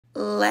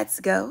Let's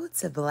go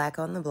to Black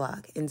on the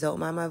Block. And don't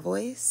mind my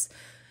voice.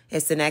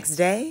 It's the next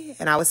day,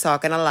 and I was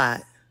talking a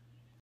lot.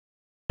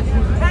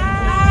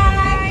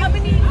 Hi!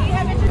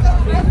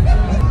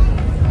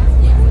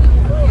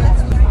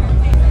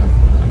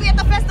 We at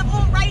the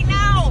festival right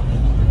now.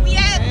 We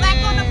at Black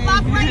on the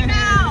Block right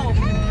now.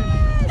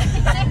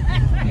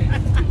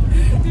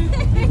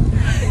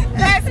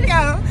 Let's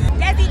go.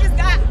 Desi just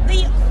got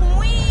the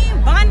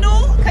queen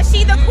bundle because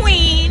she the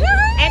queen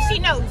and she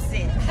knows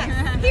it.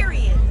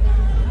 Period.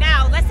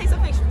 Now let's take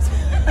some pictures.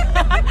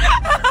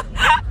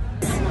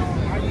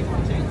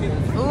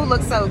 Ooh,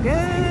 looks so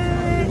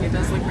good. It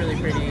does look really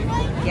pretty.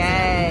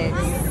 Yes.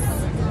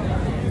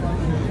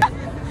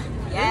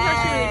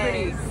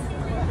 Yes. Really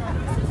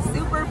pretty.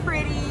 Super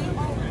pretty.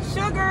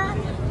 Sugar.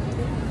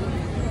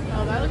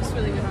 Oh, that looks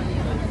really good on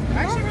you.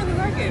 I actually really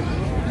like it.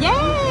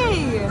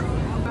 Yay!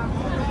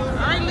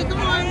 Alright, look,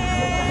 come on.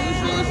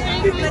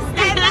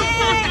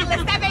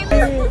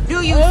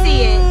 Do you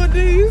see it? Oh, do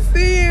you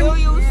see it? Do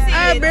you see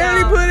I it?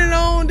 barely put it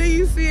on. Do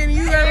you see it?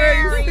 You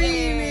already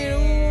seen it. Ooh.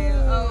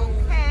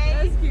 Okay.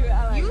 That's cute. I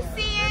like You it.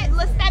 see it?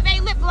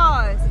 Stevenné lip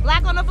gloss.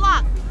 Black on the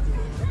Block.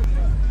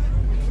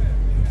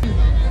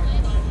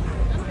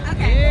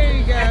 Okay. There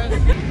you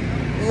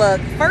go.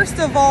 Look, first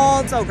of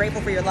all, so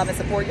grateful for your love and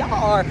support. Y'all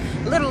are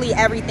literally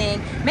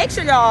everything. Make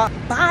sure y'all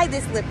buy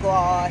this lip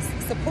gloss.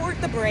 Support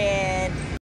the brand.